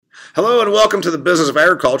Hello and welcome to the Business of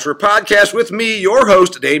Agriculture, a podcast with me, your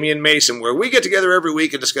host, Damian Mason, where we get together every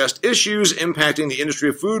week and discuss issues impacting the industry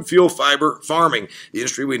of food, fuel, fiber, farming, the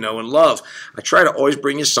industry we know and love. I try to always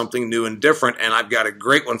bring you something new and different, and I've got a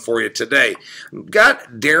great one for you today. I've got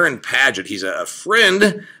Darren Padget. He's a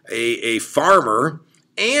friend, a farmer,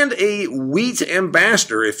 and a wheat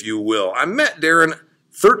ambassador, if you will. I met Darren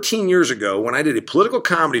 13 years ago when I did a political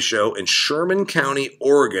comedy show in Sherman County,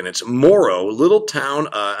 Oregon. It's Moro, little town.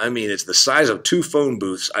 It's the size of 2 phone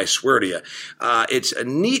booths, I swear to you. It's a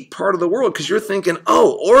neat part of the world because you're thinking,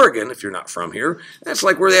 oh, Oregon, if you're not from here, that's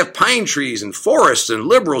like where they have pine trees and forests and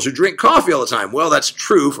liberals who drink coffee all the time. Well, that's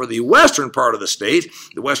true for the western part of the state,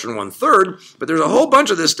 the western 1/3, but there's a whole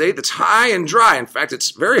bunch of this state that's high and dry. In fact,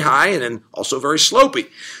 it's very high and then also very slopey.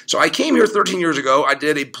 So I came here 13 years ago. I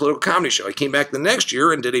did a political comedy show. I came back the next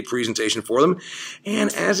year and did a presentation for them.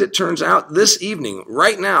 And as it turns out, this evening,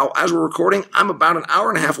 right now, as we're recording, I'm about an hour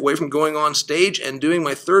and a half away from going on stage and doing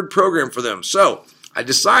my 3rd program for them. So I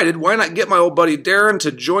decided, why not get my old buddy Darren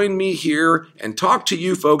to join me here and talk to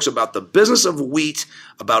you folks about the business of wheat,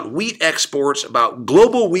 about wheat exports, about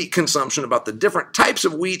global wheat consumption, about the different types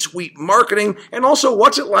of wheats, wheat marketing, and also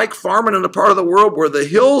what's it like farming in a part of the world where the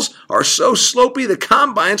hills are so slopey the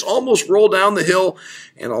combines almost roll down the hill,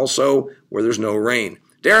 and also where there's no rain.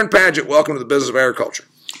 Darren Padget, welcome to the Business of Agriculture.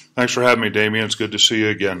 Thanks for having me, Damian. It's good to see you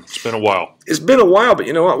again. It's been a while. It's been a while, but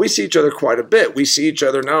you know what? We see each other quite a bit. We see each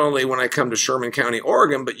other not only when I come to Sherman County,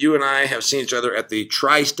 Oregon, but you and I have seen each other at the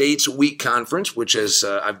Tri-States Wheat Conference, which is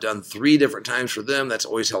I've done 3 different times for them. That's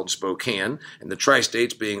always held in Spokane, and the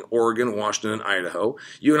Tri-States being Oregon, Washington, and Idaho.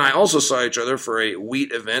 You and I also saw each other for a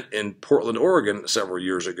wheat event in Portland, Oregon several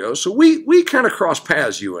years ago. So we kind of cross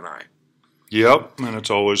paths, you and I. Yep, and it's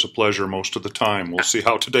always a pleasure most of the time. We'll see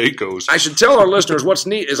how today goes. I should tell our listeners what's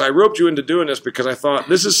neat is I roped you into doing this because I thought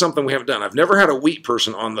this is something we haven't done. I've never had a wheat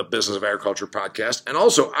person on the Business of Agriculture podcast, and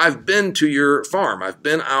also I've been to your farm. I've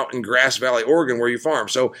been out in Grass Valley, Oregon, where you farm.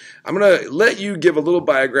 So I'm going to let you give a little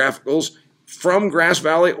biographicals from Grass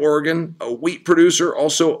Valley, Oregon, a wheat producer,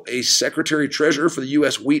 also a secretary-treasurer for the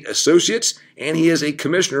U.S. Wheat Associates, and he is a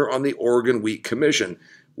commissioner on the Oregon Wheat Commission.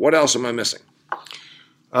 What else am I missing?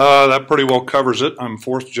 That pretty well covers it. I'm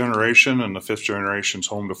 4th generation, and the 5th generation's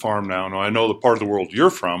home to farm now. Now, I know the part of the world you're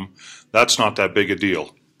from, that's not that big a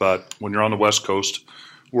deal. But when you're on the West Coast,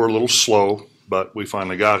 we're a little slow, but we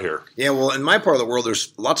finally got here. Yeah, well, in my part of the world,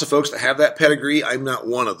 there's lots of folks that have that pedigree. I'm not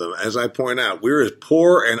one of them. As I point out, we're as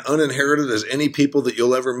poor and uninherited as any people that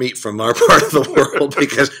you'll ever meet from our part of the world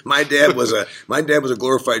because my dad was a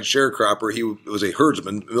glorified sharecropper. He was a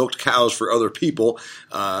herdsman, milked cows for other people.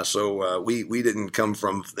 So we didn't come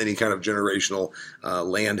from any kind of generational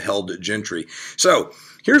land-held gentry. So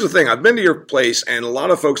here's the thing. I've been to your place, and a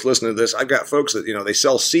lot of folks listen to this. I've got folks that, they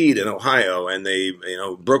sell seed in Ohio, and they,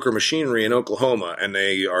 broker machinery in Oklahoma, and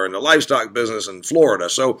they are in the livestock business in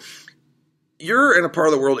Florida. So you're in a part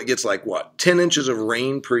of the world that gets 10 inches of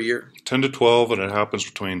rain per year? 10 to 12, and it happens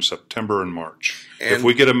between September and March. And if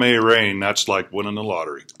we get a May rain, that's like winning the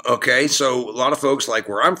lottery. Okay, so a lot of folks, like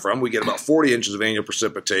where I'm from, we get about 40 inches of annual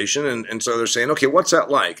precipitation, and so they're saying, okay, what's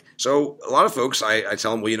that like? So a lot of folks, I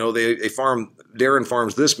tell them, well, they farm, Darren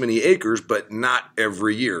farms this many acres, but not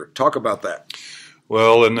every year. Talk about that.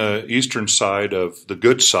 Well, in the eastern side of the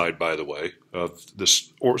good side, by the way, of the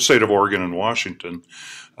state of Oregon and Washington,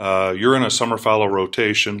 you're in a summer fallow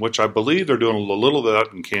rotation, which I believe they're doing a little of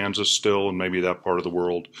that in Kansas still and maybe that part of the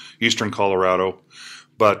world, eastern Colorado.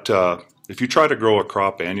 But if you try to grow a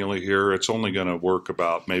crop annually here, it's only going to work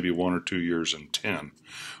about maybe 1 or 2 years in 10.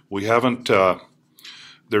 We haven't,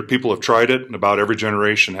 people have tried it, and about every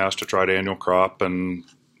generation has to try to annual crop, and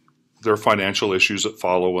there are financial issues that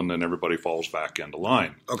follow, and then everybody falls back into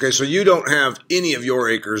line. Okay, so you don't have any of your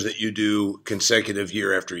acres that you do consecutive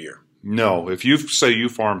year after year? No. If you say you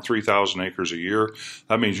farm 3,000 acres a year,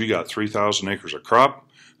 that means you got 3,000 acres of crop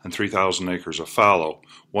and 3,000 acres of fallow.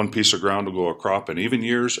 One piece of ground will go a crop in even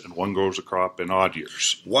years, and one goes a crop in odd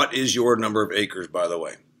years. What is your number of acres, by the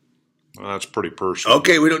way? Well, that's pretty personal.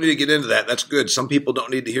 Okay, we don't need to get into that. That's good. Some people don't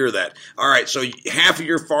need to hear that. All right, so half of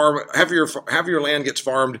your land gets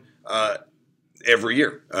farmed every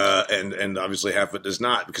year, and obviously half of it does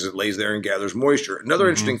not because it lays there and gathers moisture. Another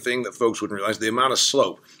interesting thing that folks wouldn't realize, the amount of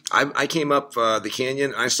slope. I came up the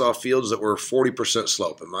canyon and I saw fields that were 40%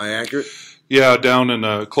 slope. Am I accurate? Yeah, down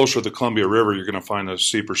in closer to the Columbia River, you're going to find the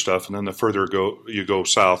steeper stuff, and then the further you go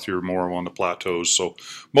south, you're more on the plateaus. So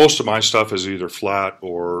most of my stuff is either flat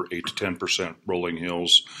or 8 to 10% rolling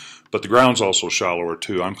hills, but the ground's also shallower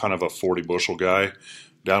too. I'm kind of a 40 bushel guy.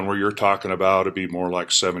 Down where you're talking about, it'd be more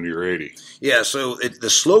like 70 or 80. Yeah, so the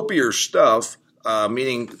slopier stuff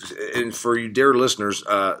meaning, and for you dear listeners,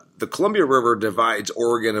 the Columbia River divides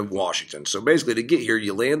Oregon and Washington. So basically, to get here,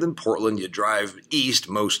 you land in Portland, you drive east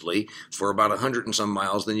mostly for about 100 and some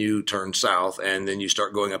miles, then you turn south, and then you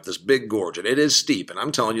start going up this big gorge. And it is steep, and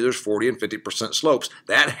I'm telling you, there's 40 and 50% slopes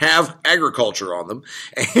that have agriculture on them.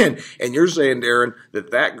 And you're saying, Darren,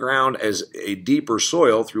 that ground has a deeper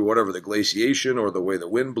soil through whatever the glaciation or the way the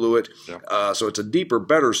wind blew it. Yeah. So it's a deeper,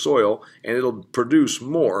 better soil, and it'll produce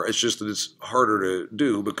more. It's just that it's harder to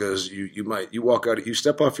do because you walk out, you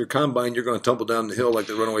step off your combine, you're going to tumble down the hill like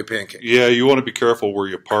the runaway pancake. Yeah, you want to be careful where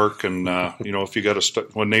you park, and if you got to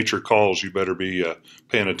when nature calls, you better be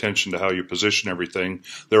paying attention to how you position everything.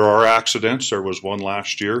 There are accidents. There was one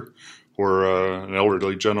last year where an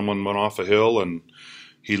elderly gentleman went off a hill and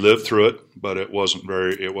he lived through it, but it wasn't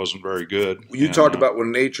very good. You talked about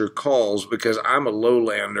when nature calls, because I'm a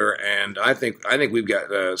lowlander, and I think we've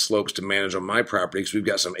got slopes to manage on my property because we've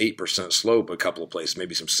got some 8% slope a couple of places,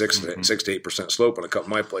 maybe some 6 to 8% slope on a couple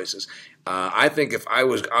of my places. I think if I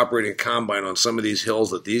was operating a combine on some of these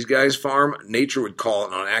hills that these guys farm, nature would call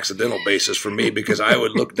it on an accidental basis for me because I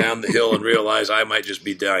would look down the hill and realize I might just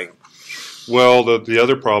be dying. Well, the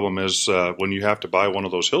other problem is when you have to buy one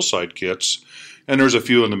of those hillside kits. And there's a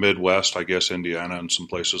few in the Midwest, I guess Indiana and some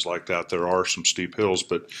places like that. There are some steep hills,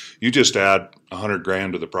 but you just add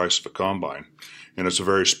 $100,000 to the price of a combine, and it's a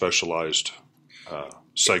very specialized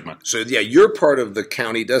segment. So yeah, your part of the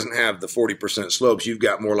county doesn't have the 40% slopes. You've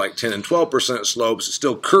got more like 10 and 12% slopes. It's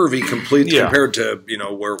still curvy compared to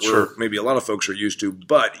where maybe a lot of folks are used to.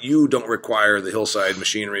 But you don't require the hillside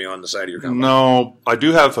machinery on the side of your combine. No, I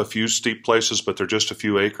do have a few steep places, but they're just a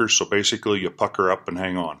few acres. So basically, you pucker up and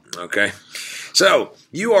hang on. Okay. So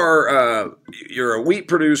you're a wheat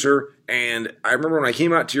producer, and I remember when I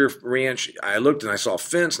came out to your ranch, I looked and I saw a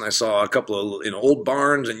fence and I saw a couple of old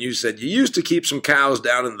barns, and you said you used to keep some cows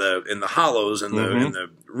down in the hollows and in the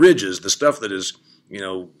ridges, the stuff that is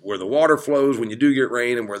where the water flows when you do get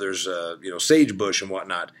rain and where there's sagebrush and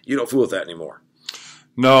whatnot. You don't fool with that anymore.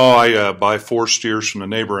 No, I buy 4 steers from the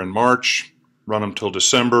neighbor in March, run them till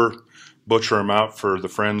December, butcher them out for the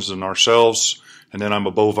friends and ourselves. And then I'm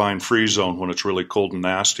a bovine free zone when it's really cold and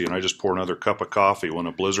nasty, and I just pour another cup of coffee when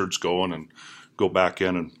a blizzard's going and go back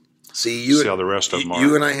in and see how the rest of them are.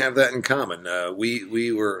 You and I have that in common.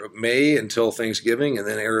 We were May until Thanksgiving, and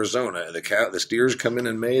then Arizona. The steers come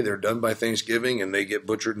in May. They're done by Thanksgiving, and they get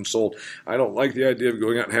butchered and sold. I don't like the idea of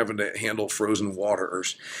going out and having to handle frozen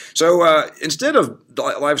waterers. So instead of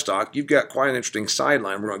livestock, you've got quite an interesting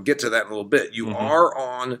sideline. We're going to get to that in a little bit. You are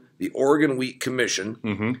on the Oregon Wheat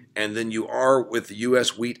Commission, and then you are with the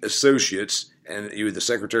U.S. Wheat Associates, and you're the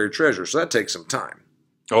Secretary of Treasury. So that takes some time.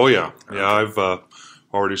 Oh, yeah. Yeah, I've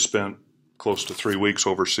already spent close to 3 weeks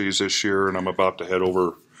overseas this year, and I'm about to head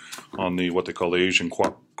over on what they call the Asian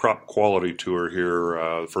Crop Quality Tour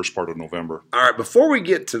here the first part of November. All right, before we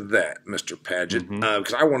get to that, Mr. Padget,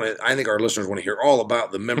 because I think our listeners want to hear all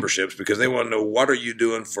about the memberships because they want to know what are you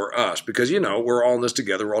doing for us, because we're all in this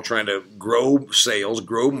together. We're all trying to grow sales,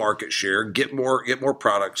 grow market share, get more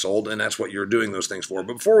product sold, and that's what you're doing those things for.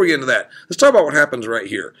 But before we get into that, let's talk about what happens right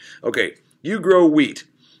here. Okay, you grow wheat.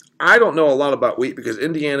 I don't know a lot about wheat because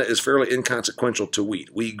Indiana is fairly inconsequential to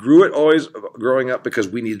wheat. We grew it always growing up because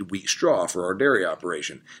we needed wheat straw for our dairy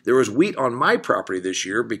operation. There was wheat on my property this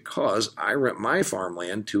year because I rent my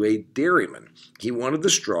farmland to a dairyman. He wanted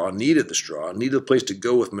the straw, needed a place to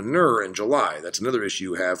go with manure in July. That's another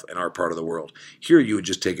issue you have in our part of the world. Here you would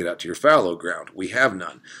just take it out to your fallow ground. We have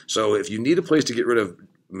none. So if you need a place to get rid of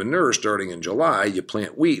manure starting in July, you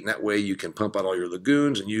plant wheat, and that way you can pump out all your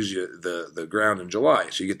lagoons and use the ground in July.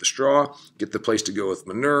 So you get the straw, get the place to go with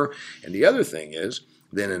manure. And the other thing is,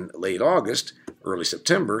 then in late August, early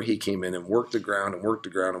September, he came in and worked the ground and worked the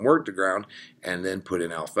ground and worked the ground, and then put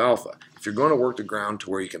in alfalfa. If you're going to work the ground to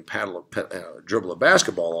where you can dribble a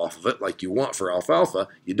basketball off of it like you want for alfalfa,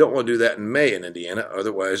 you don't want to do that in May in Indiana.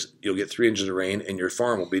 Otherwise, you'll get 3 inches of rain and your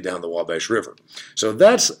farm will be down the Wabash River. So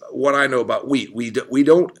that's what I know about wheat. We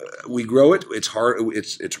grow it. It's hard.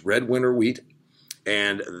 It's red winter wheat,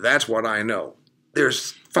 and that's what I know.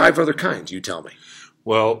 There's 5 other kinds. You tell me.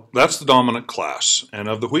 Well, that's the dominant class, and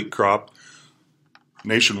of the wheat crop,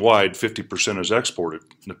 nationwide, 50% is exported.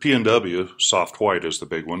 The P&W, soft white, is the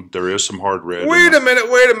big one. There is some hard red. Wait a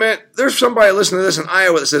minute. There's somebody listening to this in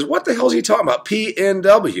Iowa that says, what the hell is he talking about?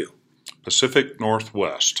 P&W. Pacific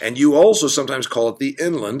Northwest. And you also sometimes call it the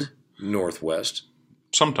Inland Northwest.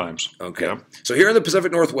 Sometimes. Okay. Yeah. So here in the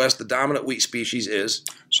Pacific Northwest, the dominant wheat species is?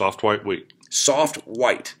 Soft white wheat. Soft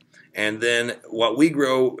white. And then what we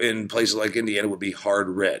grow in places like Indiana would be hard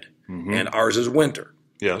red. And ours is winter.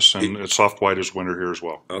 Yes, and soft white is winter here as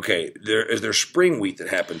well. Okay. Is there spring wheat that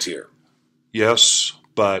happens here? Yes,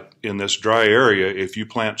 but in this dry area, if you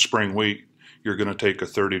plant spring wheat, you're going to take a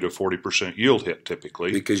 30 to 40% yield hit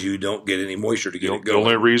typically. Because you don't get any moisture to get it The going.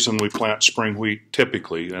 only reason we plant spring wheat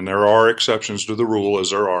typically, and there are exceptions to the rule,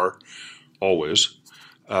 as there are always,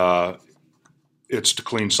 it's to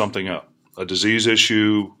clean something up. A disease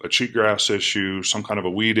issue, a cheatgrass issue, some kind of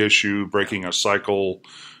a weed issue, breaking a cycle,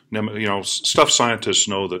 stuff scientists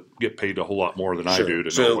know that get paid a whole lot more than I do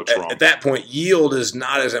to know what's wrong. At that point, yield is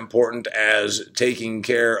not as important as taking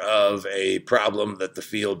care of a problem that the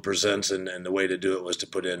field presents, and the way to do it was to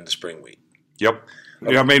put in the spring wheat. Yep.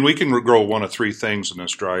 Okay. Yeah, I mean, we can grow one of three things in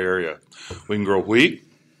this dry area. We can grow wheat,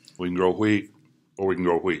 or we can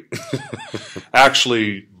grow wheat.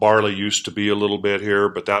 Actually, barley used to be a little bit here,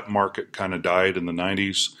 but that market kind of died in the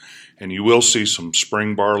 90s. And you will see some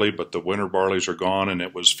spring barley, but the winter barleys are gone, and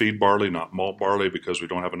it was feed barley, not malt barley, because we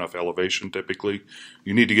don't have enough elevation typically.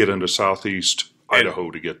 You need to get into southeast Idaho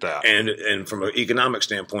to get that. And from an economic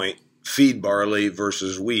standpoint, feed barley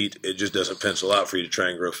versus wheat, it just doesn't pencil out for you to try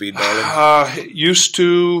and grow feed barley? It used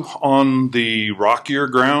to on the rockier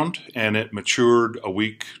ground, and it matured a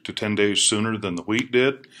week to 10 days sooner than the wheat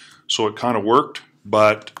did, so it kind of worked.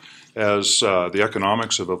 But as the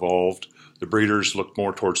economics have evolved, the breeders looked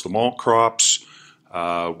more towards the malt crops.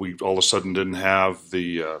 We all of a sudden didn't have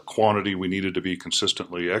the quantity we needed to be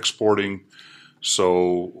consistently exporting,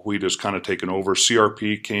 so wheat has kind of taken over.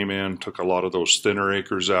 CRP came in, took a lot of those thinner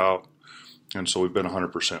acres out, and so we've been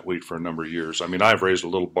 100% wheat for a number of years. I mean, I've raised a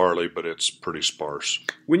little barley, but it's pretty sparse.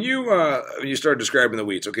 When you start describing the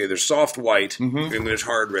wheats, okay, there's soft white and there's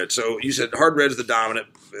hard red. So you said hard red is the dominant.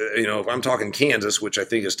 If I'm talking Kansas, which I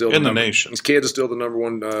think is still in the nation, is Kansas still the number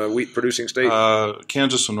one wheat producing state?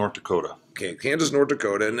 Kansas and North Dakota. Okay, Kansas, North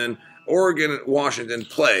Dakota, and then Oregon and Washington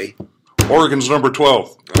play. Oregon's number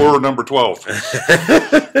 12. We're number 12.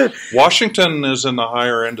 Washington is in the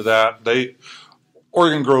higher end of that.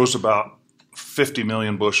 Oregon grows about 50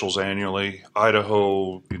 million bushels annually.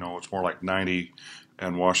 Idaho, it's more like 90,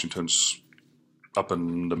 and Washington's up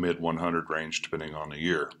in the mid 100 range depending on the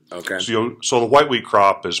year. Okay. So the white wheat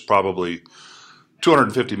crop is probably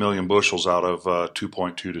 250 million bushels out of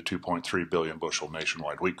 2.2 to 2.3 billion bushel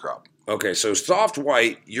nationwide wheat crop. Okay, so soft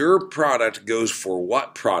white, your product goes for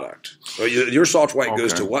what product? So your soft white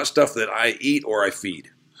goes to what stuff that I eat or I feed?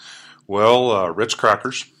 Well, Ritz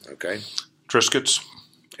crackers. Okay. Triscuits,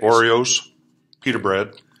 Oreos, pita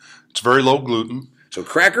bread. It's very low gluten. So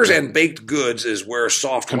crackers and baked goods is where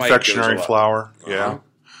soft white goes. Confectionery flour,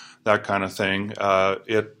 that kind of thing.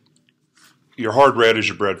 Your hard red is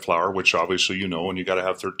your bread flour, which obviously and you got to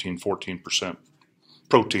have 13, 14%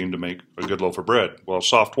 protein to make a good loaf of bread. Well,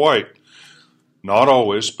 soft white, not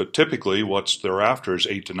always, but typically what's thereafter is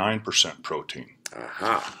 8 to 9% protein.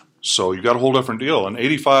 So you got a whole different deal. And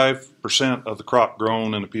 85% of the crop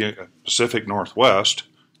grown in the Pacific Northwest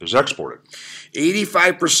is exported.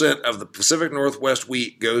 85% of the Pacific Northwest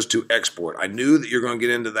wheat goes to export. I knew that you're going to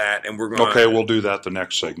get into that, and we're going Okay, we'll do that the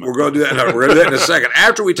next segment. We're going to do that. No, we're going to do that in a second.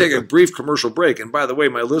 After we take a brief commercial break, and by the way,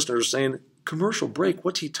 my listeners are saying, commercial break,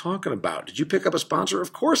 what's he talking about? Did you pick up a sponsor?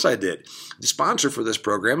 Of course I did. The sponsor for this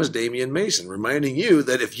program is Damian Mason, reminding you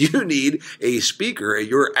that if you need a speaker at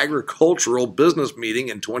your agricultural business meeting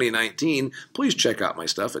in 2019, please check out my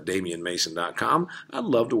stuff at DamianMason.com. I'd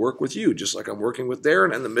love to work with you, just like I'm working with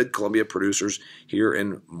Darren and the Mid-Columbia producers here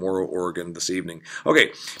in Moro, Oregon this evening.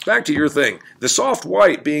 Okay, back to your thing. The soft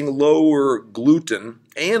white being lower gluten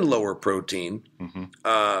and lower protein.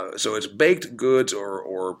 So it's baked goods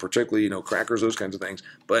or particularly, crackers, those kinds of things.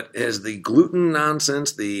 But has the gluten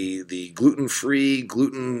nonsense, the gluten-free,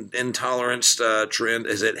 gluten intolerance trend,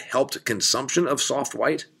 has it helped consumption of soft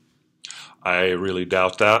white? I really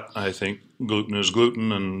doubt that. I think gluten is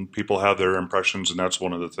gluten, and people have their impressions, and that's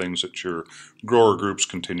one of the things that your grower groups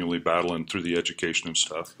continually battling through the education and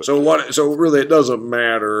stuff. But So really, it doesn't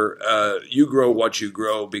matter. You grow what you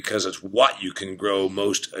grow because it's what you can grow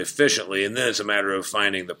most efficiently, and then it's a matter of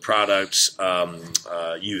finding the product's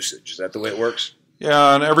usage. Is that the way it works?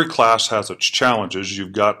 Yeah, and every class has its challenges.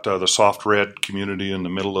 You've got the soft red community in the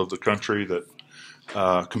middle of the country that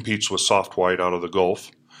competes with soft white out of the Gulf.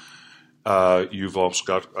 You've also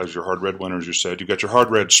got, as your hard red winter, as you said, you've got your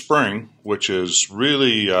hard red spring, which is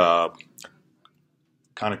really kind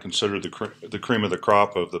kind of considered the cream of the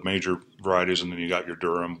crop of the major varieties, and then you got your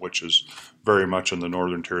Durham, which is very much in the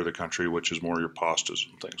northern tier of the country, which is more your pastas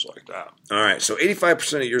and things like that. All right, so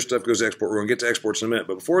 85% of your stuff goes to export. We're going to get to exports in a minute,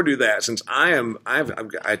 but before I do that, since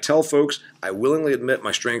I tell folks I willingly admit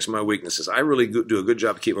my strengths and my weaknesses. I really do a good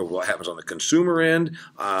job of keeping up with what happens on the consumer end.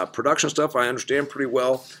 Production stuff I understand pretty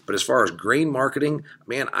well, but as far as grain marketing,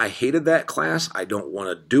 man, I hated that class. I don't want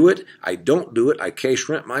to do it. I don't do it. I cash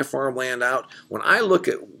rent my farmland out. When I look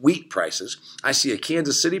at wheat prices, I see a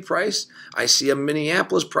Kansas City price, I see a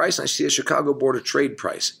Minneapolis price, and I see a Chicago Board of Trade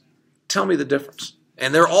price. Tell me the difference.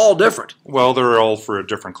 And they're all different. Well, they're all for a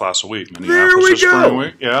different class of wheat. There we is go. spring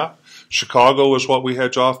wheat, yeah. Chicago is what we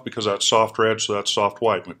hedge off because that's soft red, so that's soft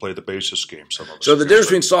white. We play the basis game. So the difference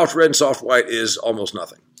between soft red and soft white is almost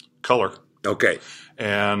nothing. Color. Okay.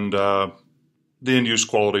 And the end-use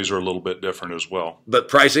qualities are a little bit different as well. But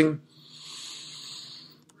pricing?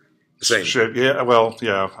 Same. Yeah, well,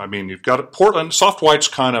 yeah. I mean, you've got it. Portland, soft white's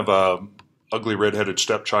kind of a ugly red-headed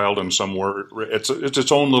stepchild in somewhere. It's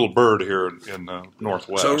its own little bird here in the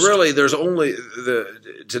Northwest. So really, there's only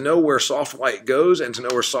to know where soft white goes and to know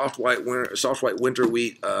where soft white winter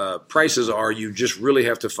wheat prices are. You just really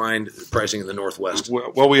have to find pricing in the Northwest.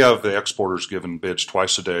 Well, we have the exporters giving bids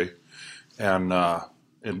twice a day, and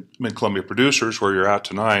in Mid-Columbia Producers, where you're at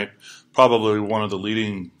tonight, probably one of the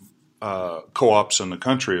leading co-ops in the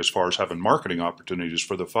country as far as having marketing opportunities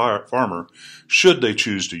for the farmer, should they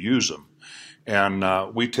choose to use them. And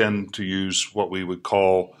we tend to use what we would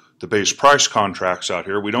call the base price contracts out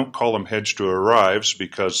here. We don't call them hedge to arrives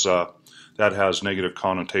because that has negative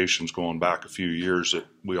connotations going back a few years that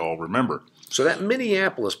we all remember. So that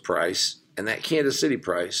Minneapolis price and that Kansas City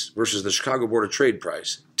price versus the Chicago Board of Trade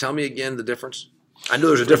price, tell me again the difference. I know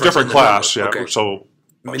there's a difference. Different class, yeah. Okay. So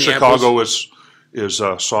Chicago is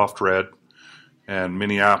soft red, and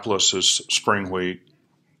Minneapolis is spring wheat,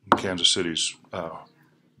 and Kansas City's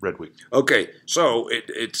red wheat. Okay, so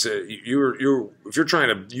it's if you're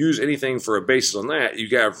trying to use anything for a basis on that, you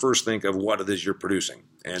got to first think of what it is you're producing.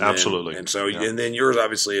 And absolutely. And then yours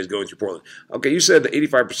obviously is going through Portland. Okay, you said that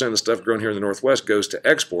 85% of the stuff grown here in the Northwest goes to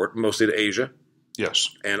export, mostly to Asia. Yes.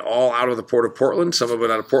 And all out of the port of Portland, some of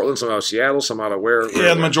it out of Portland, some out of Seattle, some out of where?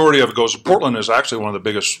 Yeah, the majority of it goes. Portland is actually one of the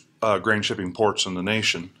biggest grain shipping ports in the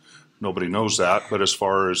nation. Nobody knows that, but as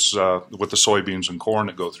far as with the soybeans and corn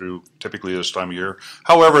that go through typically this time of year.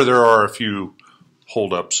 However, there are a few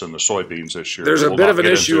holdups in the soybeans this year. There's a bit of an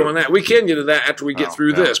issue on that. We can get to that after we get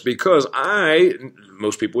through this, because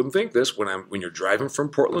most people wouldn't think this, when you're driving from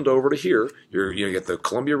Portland over to here, you get the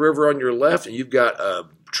Columbia River on your left, and you've got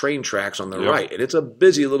train tracks on the right, and it's a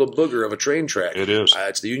busy little booger of a train track. It is.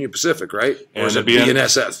 It's the Union Pacific, right? Or and is it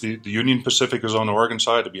BNSF? The Union Pacific is on the Oregon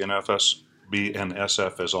side. The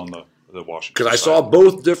BNSF is on the Washington Because I side. saw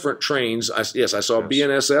both different trains. I saw Yes.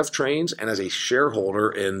 BNSF trains, and as a shareholder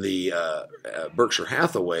in the Berkshire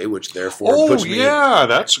Hathaway, which therefore puts me... yeah,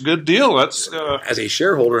 that's a good deal. That's As a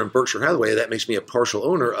shareholder in Berkshire Hathaway, that makes me a partial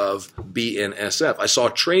owner of BNSF. I saw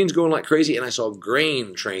trains going like crazy, and I saw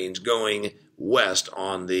grain trains going west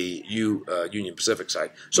on the Union Pacific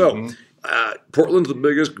side. So Portland's the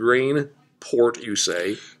biggest grain port, you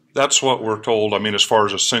say. That's what we're told. I mean, as far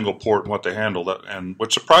as a single port and what they handle, that, and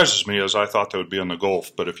what surprises me is I thought they would be in the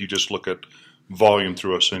Gulf, but if you just look at volume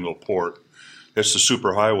through a single port, it's the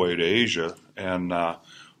superhighway to Asia. And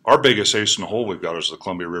our biggest ace in the hole we've got is the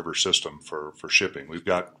Columbia River system for shipping. We've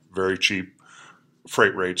got very cheap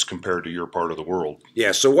freight rates compared to your part of the world.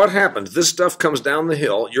 Yeah, so what happens? This stuff comes down the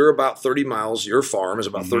hill. You're about 30 miles. Your farm is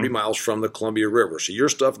about 30 miles from the Columbia River. So your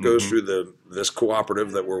stuff goes through this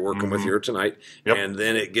cooperative that we're working with here tonight, and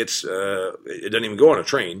then it gets it doesn't even go on a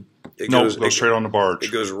train. It goes straight on the barge.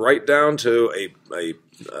 It goes right down to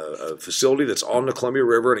a facility that's on the Columbia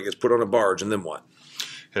River, and it gets put on a barge, and then what?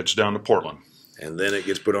 Heads down to Portland. And then it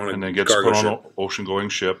gets put on and then gets put on an ocean-going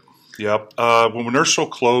ship. Yep. When they're so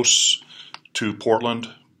close to Portland,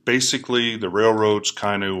 basically the railroads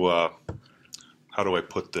kind of, how do I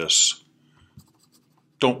put this,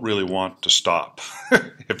 don't really want to stop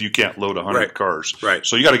if you can't load 100 cars. Right.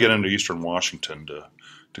 So you got to get into eastern Washington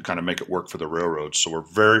to kind of make it work for the railroads. So we're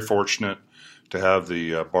very fortunate to have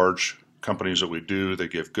the barge companies that we do. They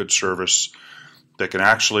give good service. They can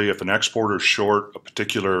actually, if an exporter is short a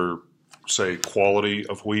particular, say, quality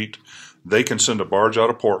of wheat, they can send a barge out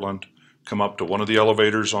of Portland, come up to one of the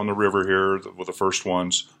elevators on the river here with the first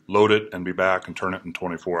ones, load it, and be back and turn it in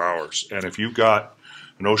 24 hours. And if you've got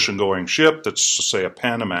an ocean-going ship that's, say, a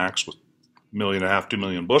Panamax with 1.5 million, 2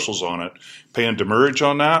 million bushels on it, paying demurrage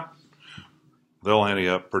on that, they'll ante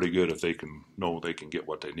up pretty good if they can know they can get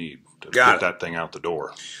what they need to get that thing out the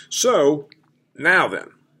door. So now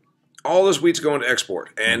then, all this wheat's going to export.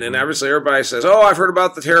 And then obviously everybody says, oh, I've heard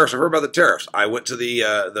about the tariffs. I've heard about the tariffs. I went to the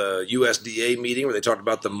USDA meeting where they talked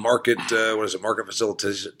about the market, market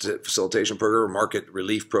facilitation program, or market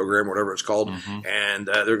relief program, whatever it's called. And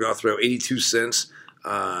they're going to throw 82 cents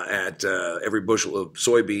at every bushel of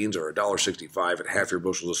soybeans, or $1.65 at half your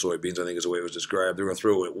bushel of soybeans, I think is the way it was described. They're going to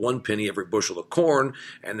throw at 1 penny every bushel of corn,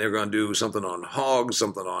 and they're going to do something on hogs,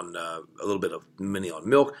 something on a little bit of mini on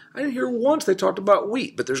milk. I didn't hear once they talked about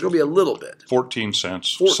wheat, but there's going to be a little bit. 14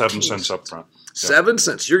 cents, 7 cents up front. 7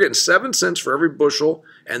 cents. You're getting 7 cents for every bushel,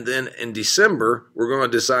 and then in December, we're going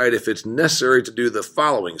to decide if it's necessary to do the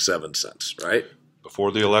following 7 cents, right?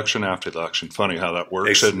 Before the election, after the election. Funny how that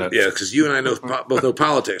works, isn't it? Yeah, because you and I both know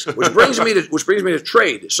politics, which brings me to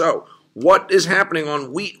trade. So, what is happening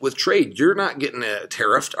on wheat with trade? You're not getting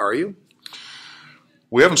tariffed, are you?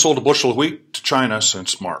 We haven't sold a bushel of wheat to China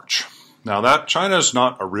since March. Now, China is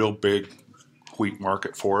not a real big wheat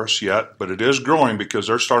market for us yet, but it is growing because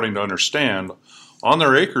they're starting to understand on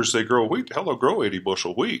their acres they grow wheat. Hell, they'll grow 80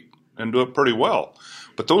 bushel wheat and do it pretty well.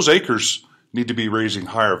 But those acres need to be raising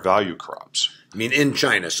higher value crops. I mean, in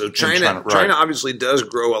China. So China obviously does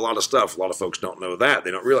grow a lot of stuff. A lot of folks don't know that.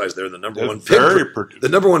 They don't realize they're the number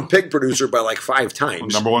one pig producer by like 5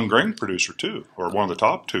 times. Number one grain producer too, or one of the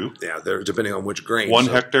top 2. Yeah, they're depending on which grain. 1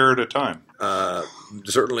 hectare at a time.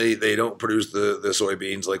 Certainly, they don't produce the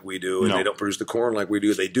soybeans like we do, and they don't produce the corn like we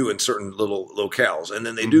do. They do in certain little locales, and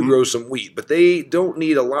then they do grow some wheat, but they don't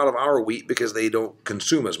need a lot of our wheat because they don't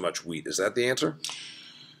consume as much wheat. Is that the answer?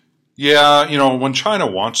 Yeah, when China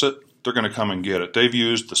wants it, they're going to come and get it. They've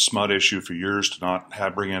used the smut issue for years to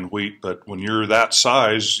not bring in wheat, but when you're that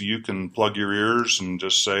size, you can plug your ears and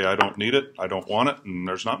just say, I don't need it, I don't want it, and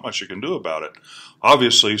there's not much you can do about it.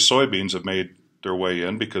 Obviously, soybeans have made their way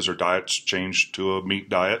in because their diet's changed to a meat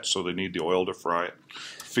diet, so they need the oil to fry it,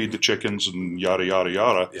 feed the chickens, and yada, yada,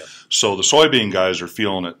 yada. Yeah. So the soybean guys are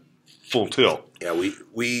feeling it full tilt. Yeah,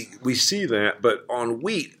 we see that, but on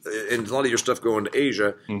wheat, and a lot of your stuff going to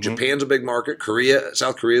Asia, Japan's a big market,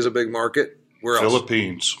 South Korea's a big market. Where else?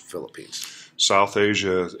 Philippines. South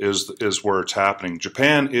Asia is where it's happening.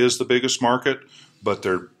 Japan is the biggest market, but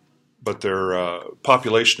their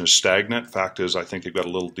population is stagnant. Fact is, I think they've got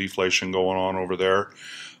a little deflation going on over there.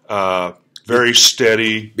 Very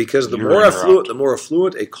steady. Because the more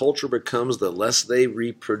affluent a culture becomes, the less they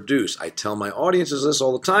reproduce. I tell my audiences this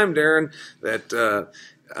all the time, Darren, that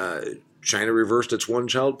China reversed its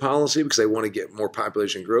one-child policy because they want to get more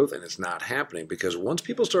population growth, and it's not happening because once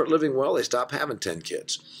people start living well, they stop having 10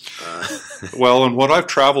 kids. Well, and what I've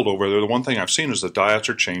traveled over there, the one thing I've seen is the diets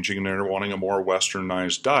are changing, and they're wanting a more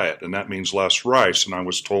westernized diet, and that means less rice. And I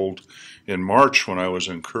was told in March when I was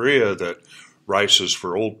in Korea that rice is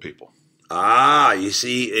for old people. You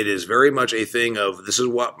see, it is very much a thing of this is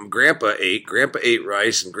what Grandpa ate. Grandpa ate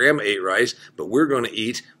rice and Grandma ate rice, but we're going to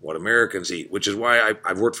eat what Americans eat, which is why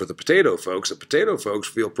I've worked for the potato folks. The potato folks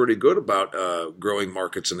feel pretty good about growing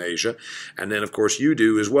markets in Asia, and then, of course, you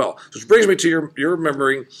do as well. So which brings me to your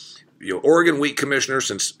remembering, Oregon Wheat Commissioner,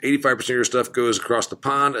 since 85% of your stuff goes across the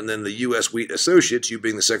pond, and then the U.S. Wheat Associates, you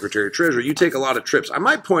being the Secretary of Treasury, you take a lot of trips. I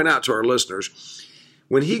might point out to our listeners,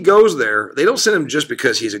 when he goes there, they don't send him just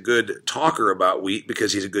because he's a good talker about wheat,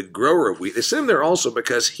 because he's a good grower of wheat. They send him there also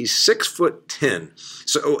because he's 6'10".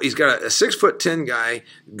 So he's got a 6'10" guy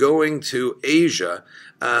going to Asia.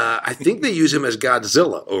 I think they use him as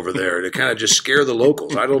Godzilla over there to kind of just scare the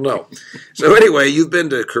locals. I don't know. So anyway, you've been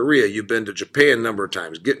to Korea, you've been to Japan a number of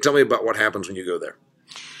times. Tell me about what happens when you go there.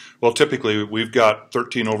 Well, typically we've got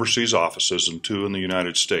 13 overseas offices and 2 in the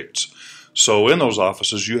United States. So in those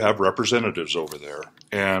offices, you have representatives over there.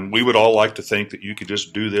 And we would all like to think that you could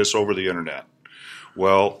just do this over the internet.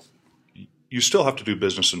 Well, you still have to do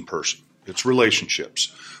business in person. It's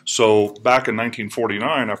relationships. So back in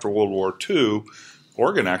 1949, after World War II,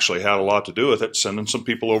 Oregon actually had a lot to do with it, sending some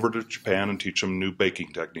people over to Japan and teach them new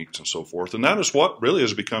baking techniques and so forth. And that is what really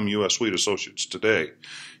has become U.S. Wheat Associates today.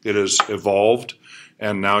 It has evolved,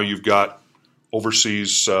 and now you've got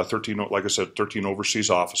overseas, 13 overseas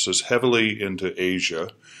offices, heavily into Asia.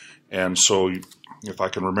 And so if I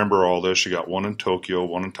can remember all this, you got 1 in Tokyo,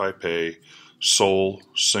 1 in Taipei, Seoul,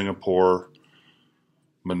 Singapore,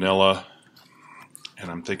 Manila, and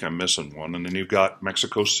I think I'm missing one. And then you've got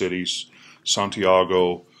Mexico City,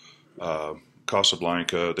 Santiago,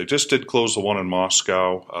 Casablanca. They just did close the one in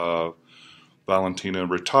Moscow. Valentina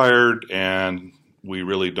retired, and we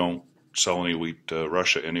really don't sell any wheat to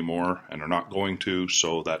Russia anymore, and are not going to,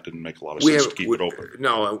 so that didn't make a lot of sense to keep it open.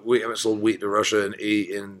 No, we haven't sold wheat to Russia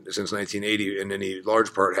since 1980 in any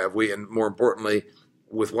large part, have we? And more importantly,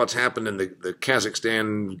 with what's happened in the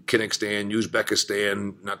Kazakhstan,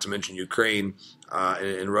 Uzbekistan, not to mention Ukraine,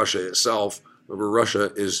 and Russia itself. Remember,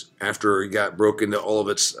 Russia is, after it got broke into all of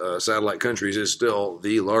its satellite countries, is still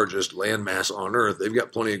the largest landmass on Earth. They've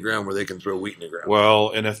got plenty of ground where they can throw wheat in the ground.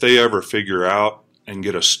 Well, and if they ever figure out and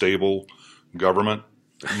get a stable government,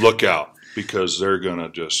 look out, because they're going to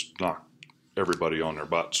just knock everybody on their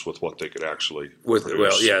butts with what they could actually produce.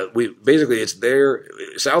 Well, yeah, it's their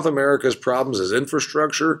South America's problems is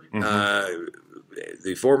infrastructure.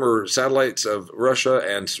 The former satellites of Russia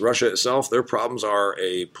and Russia itself, their problems are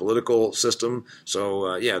a political system.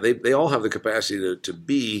 So they all have the capacity to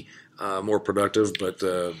be more productive, but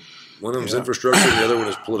one of them is infrastructure, and the other one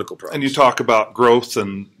is political problems. And you talk about growth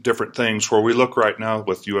and different things. Where we look right now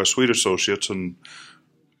with U.S. Wheat Associates, and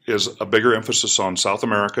is a bigger emphasis on South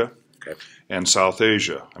America. Okay. And South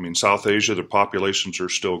Asia. I mean, South Asia, the populations are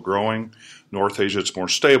still growing. North Asia, it's more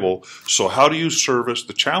stable. So how do you service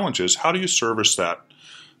the challenges? How do you service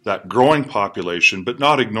that growing population, but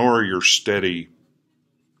not ignore your steady,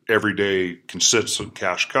 everyday, consistent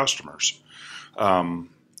cash customers?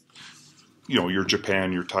 Your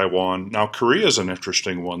Japan, your Taiwan. Now, Korea is an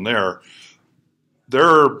interesting one there.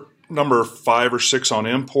 They're number 5 or 6 on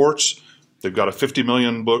imports. They've got a 50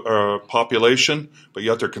 million population, but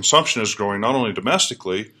yet their consumption is growing not only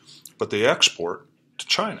domestically, but they export to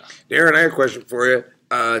China. Darren, I have a question for you.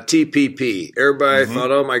 TPP. Everybody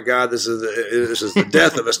thought, "Oh my God, this is the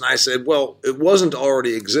death of us." And I said, "Well, it wasn't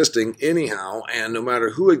already existing anyhow, and no matter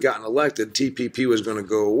who had gotten elected, TPP was going to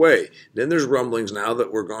go away." Then there's rumblings now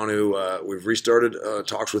that we're going to we've restarted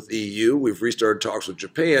talks with EU, we've restarted talks with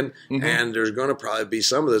Japan, and there's going to probably be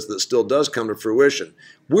some of this that still does come to fruition.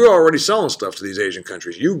 We're already selling stuff to these Asian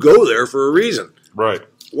countries. You go there for a reason, right?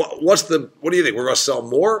 What do you think? We're going to sell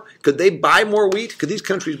more? Could they buy more wheat? Could these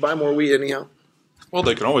countries buy more wheat anyhow? Well,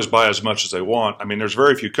 they can always buy as much as they want. I mean, there's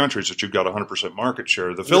very few countries that you've got 100% market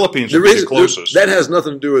share. The Philippines would be the closest. That has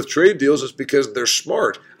nothing to do with trade deals. It's because they're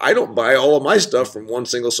smart. I don't buy all of my stuff from one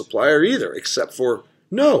single supplier either, except for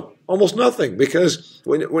almost nothing. Because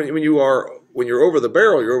when you're over the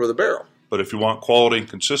barrel, you're over the barrel. But if you want quality and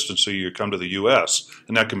consistency, you come to the U.S.,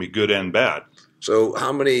 and that can be good and bad. So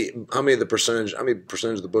how many percentage of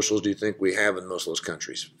the bushels do you think we have in most of those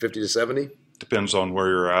countries? 50 to 70? Depends on where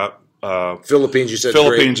you're at. Philippines, you said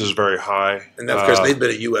Philippines is very high. And that's because they've been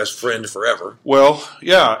a U.S. friend forever. Well,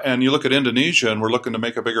 yeah, and you look at Indonesia, and we're looking to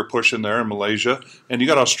make a bigger push in there, in Malaysia, and you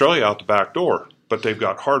got Australia out the back door, but they've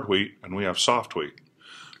got hard wheat, and we have soft wheat.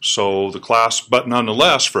 So the class, but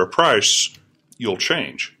nonetheless, for a price, you'll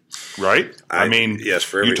change, right?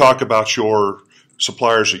 Yes, you talk about your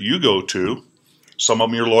suppliers that you go to. Some of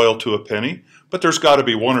them you're loyal to a penny, but there's got to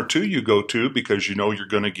be 1 or 2 you go to because you know you're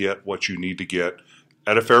going to get what you need to get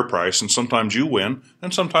at a fair price, and sometimes you win,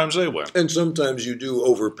 and sometimes they win. And sometimes you do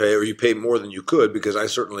overpay, or you pay more than you could, because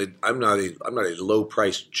I'm not a low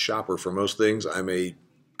priced shopper for most things. I'm a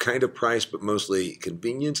kind of price, but mostly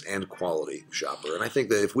convenience and quality shopper. And I think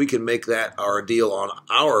that if we can make that our deal on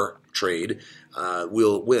our trade,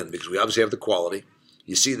 we'll win, because we obviously have the quality.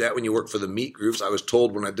 You see that when you work for the meat groups. I was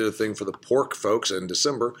told when I did a thing for the pork folks in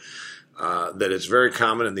December that it's very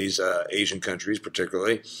common in these Asian countries,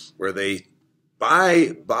 particularly, where they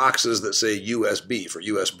buy boxes that say U.S. beef or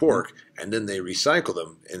U.S. pork, and then they recycle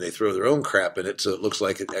them, and they throw their own crap in it, so it looks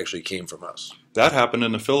like it actually came from us. That happened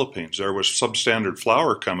in the Philippines. There was substandard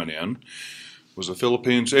flour coming in. It was the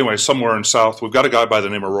Philippines. Anyway, somewhere in South, we've got a guy by the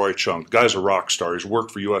name of Roy Chung. The guy's a rock star. He's worked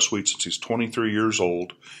for U.S. Wheat since he's 23 years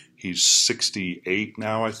old. He's 68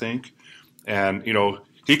 now, I think. And,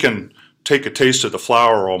 he can take a taste of the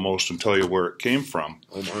flour almost and tell you where it came from.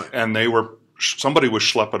 Oh, my. And somebody was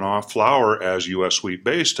schlepping off flour as U.S. wheat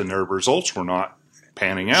based, and their results were not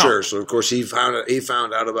panning out. Sure. So of course he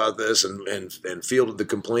found out about this and fielded the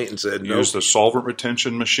complaint and said no. Used the solvent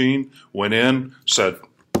retention machine, went in, said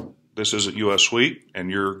this isn't U.S. wheat,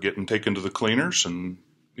 and you're getting taken to the cleaners. And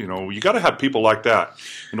you got to have people like that.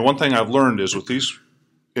 And the one thing I've learned is with these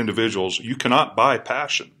individuals, you cannot buy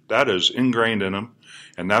passion. That is ingrained in them,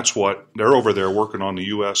 and that's what they're over there working on the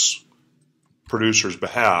U.S. producers'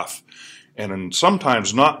 behalf. And in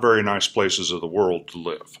sometimes not very nice places of the world to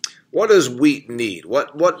live. What does wheat need?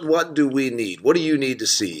 What do we need? What do you need to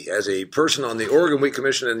see as a person on the Oregon Wheat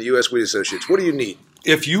Commission and the U.S. Wheat Associates? What do you need?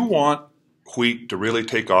 If you want wheat to really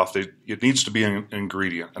take off, it needs to be an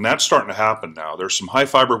ingredient. And that's starting to happen now. There's some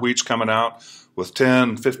high-fiber wheats coming out with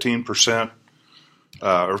 10, 15%,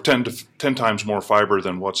 or 10 times more fiber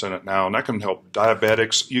than what's in it now. And that can help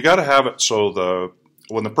diabetics. You got to have it so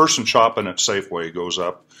when the person shopping at Safeway goes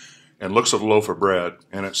up and looks at a loaf of bread,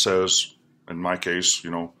 and it says, in my case,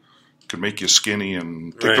 could make you skinny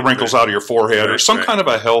and take the wrinkles out of your forehead, or some kind of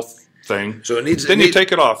a health thing. So you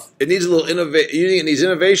take it off. It needs a little innovation. You think it needs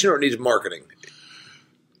innovation or it needs marketing?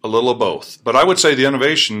 A little of both. But I would say the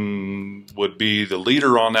innovation would be the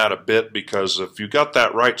leader on that a bit, because if you got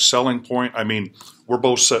that right selling point, I mean, we're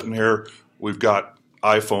both sitting here, we've got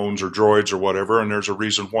iPhones or Droids or whatever, and there's a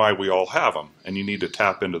reason why we all have them, and you need to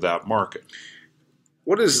tap into that market.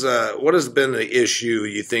 What has been the issue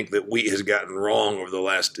you think that wheat has gotten wrong over the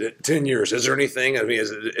last 10 years? Is there anything? I mean,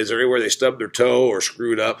 is there anywhere they stubbed their toe or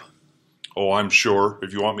screwed up? Oh, I'm sure.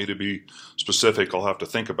 If you want me to be specific, I'll have to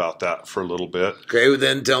think about that for a little bit. Okay, well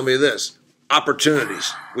then tell me this.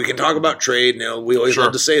 Opportunities. We can talk about trade. Now, we always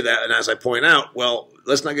love to say that, and as I point out, well,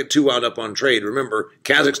 let's not get too wound up on trade. Remember,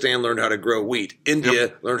 Kazakhstan learned how to grow wheat.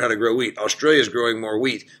 India learned how to grow wheat. Australia is growing more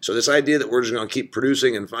wheat. So this idea that we're just going to keep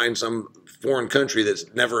producing and find some foreign country that's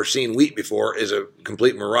never seen wheat before is a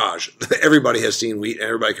complete mirage. Everybody has seen wheat, and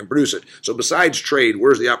everybody can produce it. So besides trade,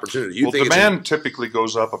 where's the opportunity? Demand typically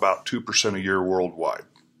goes up about 2% a year worldwide.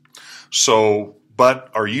 So, but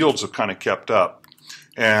our yields have kind of kept up.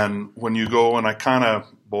 And when you go, and I'm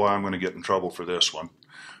going to get in trouble for this one,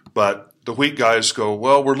 but the wheat guys go,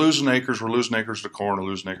 well, we're losing acres to corn, we're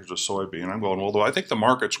losing acres to soybean. I'm going, well, I think the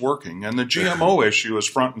market's working, and the GMO issue is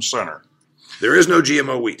front and center. There is no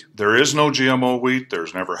GMO wheat. There is no GMO wheat.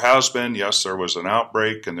 There's never has been. Yes, there was an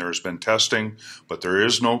outbreak and there's been testing, but there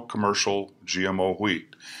is no commercial GMO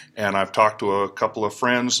wheat. And I've talked to a couple of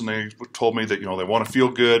friends, and they told me that, they want to feel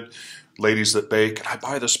good. Ladies that bake, and I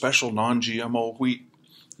buy the special non-GMO wheat,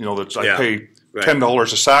 that I pay $10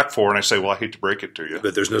 a sack for, and I say, well, I hate to break it to you,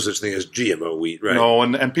 but there's no such thing as GMO wheat, right? No,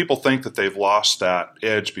 and people think that they've lost that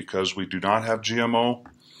edge because we do not have GMO.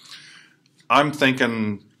 I'm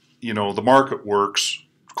thinking, the market works.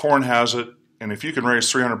 Corn has it, and if you can raise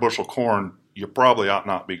 300 bushel corn, you probably ought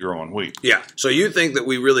not be growing wheat. Yeah. So you think that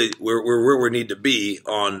we're where we need to be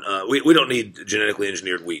on? We don't need genetically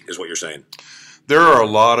engineered wheat, is what you're saying? There are a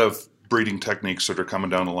lot of breeding techniques that are coming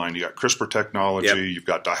down the line. You got CRISPR technology, you've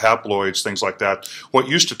got dihaploids, things like that. What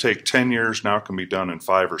used to take 10 years now can be done in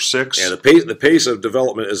 5 or 6. Yeah, the pace of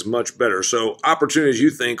development is much better. So opportunities you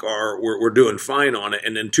think we're doing fine on it,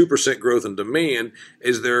 and then 2% growth in demand.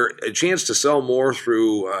 Is there a chance to sell more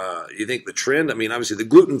through, you think, the trend? I mean, obviously the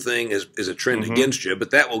gluten thing is a trend against you,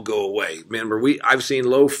 but that will go away. Remember, I've seen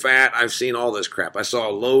low fat, I've seen all this crap. I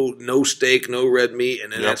saw no steak, no red meat,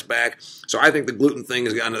 and then that's back. So I think the gluten thing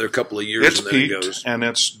has got another couple of years, and then it goes. And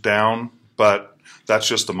it's down, but that's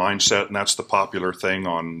just the mindset, and that's the popular thing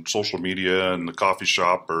on social media and the coffee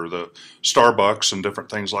shop or the Starbucks and different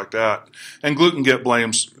things like that. And gluten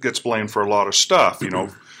gets blamed for a lot of stuff,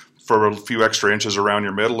 for a few extra inches around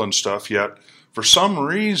your middle and stuff, yet for some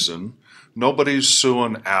reason nobody's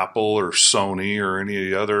suing Apple or Sony or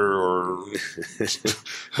any other or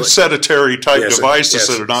sedentary type devices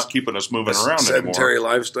that are not keeping us moving around sedentary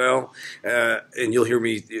anymore. Lifestyle. And you'll hear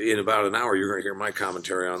me in about an hour. You're going to hear my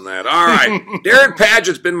commentary on that. All right. Darren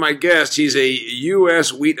Padget's been my guest. He's a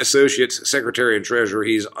U.S. Wheat Associates Secretary and Treasurer.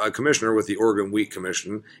 He's a commissioner with the Oregon Wheat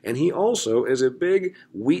Commission. And he also is a big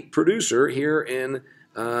wheat producer here in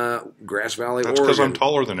Grass Valley, That's Oregon. because I'm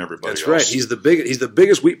taller than everybody That's else. right. He's the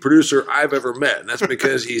biggest wheat producer I've ever met, and that's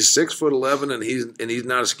because he's 6'11" and he's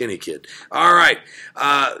not a skinny kid. All right,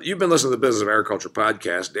 you've been listening to the Business of Agriculture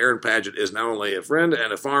podcast. Darren Padget is not only a friend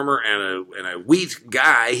and a farmer and a wheat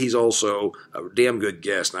guy, he's also a damn good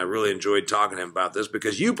guest, and I really enjoyed talking to him about this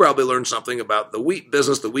because you probably learned something about the wheat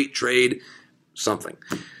business, the wheat trade, something.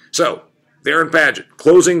 So, Darren Padget,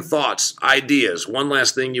 closing thoughts, ideas, one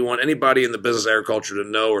last thing you want anybody in the business of agriculture to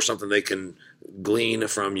know or something they can glean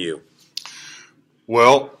from you.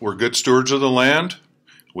 Well, we're good stewards of the land.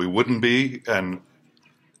 We wouldn't be, and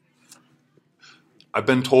I've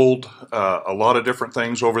been told a lot of different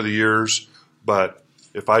things over the years, but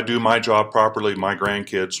if I do my job properly, my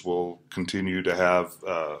grandkids will continue to have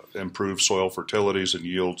improved soil fertilities and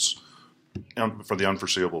yields for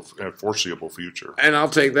the foreseeable future. And I'll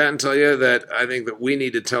take that and tell you that I think that we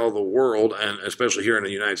need to tell the world, and especially here in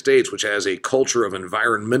the United States, which has a culture of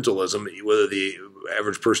environmentalism, whether the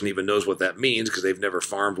average person even knows what that means because they've never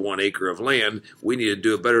farmed 1 acre of land, we need to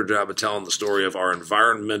do a better job of telling the story of our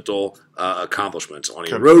environmental accomplishments on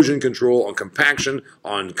erosion control, on compaction,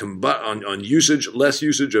 on usage, less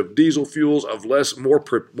usage of diesel fuels, of more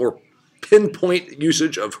pinpoint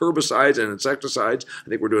usage of herbicides and insecticides. I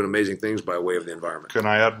think we're doing amazing things by way of the environment. Can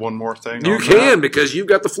I add one more thing? You can, because you've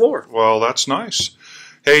got the floor. Well, that's nice.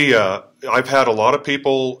 Hey, I've had a lot of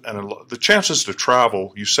people, and the chances to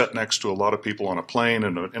travel, you sit next to a lot of people on a plane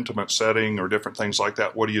in an intimate setting or different things like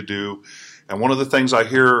that. What do? And one of the things I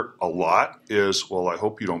hear a lot is, well, I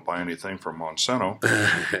hope you don't buy anything from Monsanto.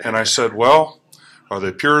 And I said, well, are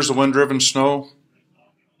they pure as the wind-driven snow?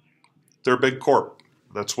 They're a big corp.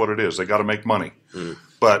 That's what it is. They got to make money.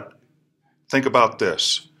 But think about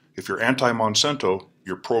this. If you're anti-Monsanto,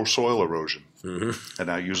 you're pro-soil erosion. And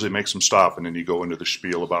that usually makes them stop. And then you go into the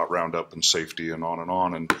spiel about Roundup and safety and on and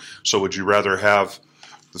on. And so would you rather have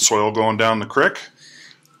the soil going down the creek?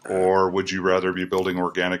 Or would you rather be building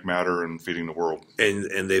organic matter and feeding the world?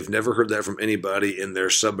 And they've never heard that from anybody in their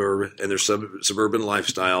suburban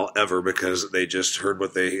lifestyle ever, because they just heard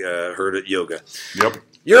what they heard at yoga. Yep.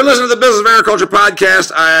 You're listening to the Business of Agriculture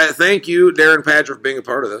podcast. I thank you, Darren Padget, for being a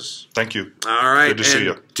part of this. Thank you. All right. Good to see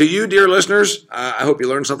you. To you, dear listeners, I hope you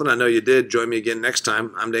learned something. I know you did. Join me again next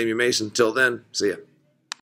time. I'm Damian Mason. Till then, see ya.